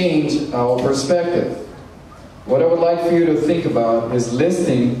and change our perspective. What I would like for you to think about is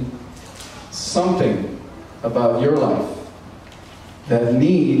listing something about your life that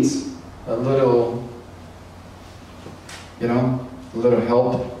needs a little, a little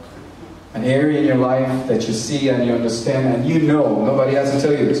help. An area in your life that you see and you understand and you know, nobody has to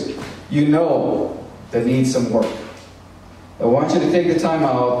tell you this, you know that needs some work. I want you to take the time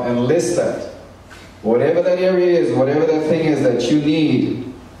out and list that. Whatever that area is, whatever that thing is that you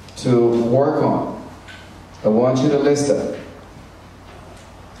need to work on, I want you to list that.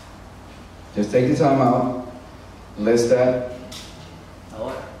 Just take the time out, list that.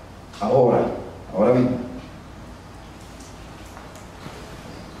 Ahora mismo.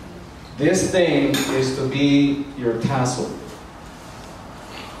 This thing is to be your tassel.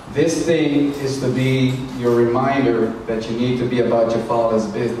 This thing is to be your reminder that you need to be about your Father's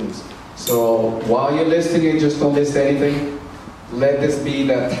business. So while you're listing it, just don't list anything. Let this be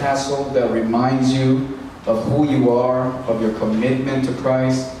that tassel that reminds you of who you are, of your commitment to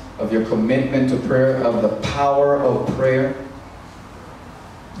Christ, of your commitment to prayer, of the power of prayer,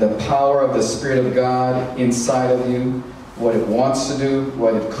 the power of the Spirit of God inside of you, what it wants to do,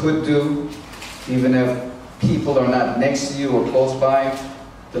 what it could do, even if people are not next to you or close by.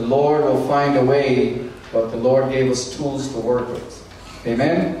 The Lord will find a way, but the Lord gave us tools to work with.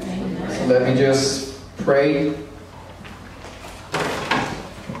 Amen? Amen. So let me just pray.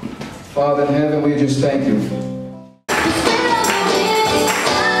 Father in heaven, we just thank you.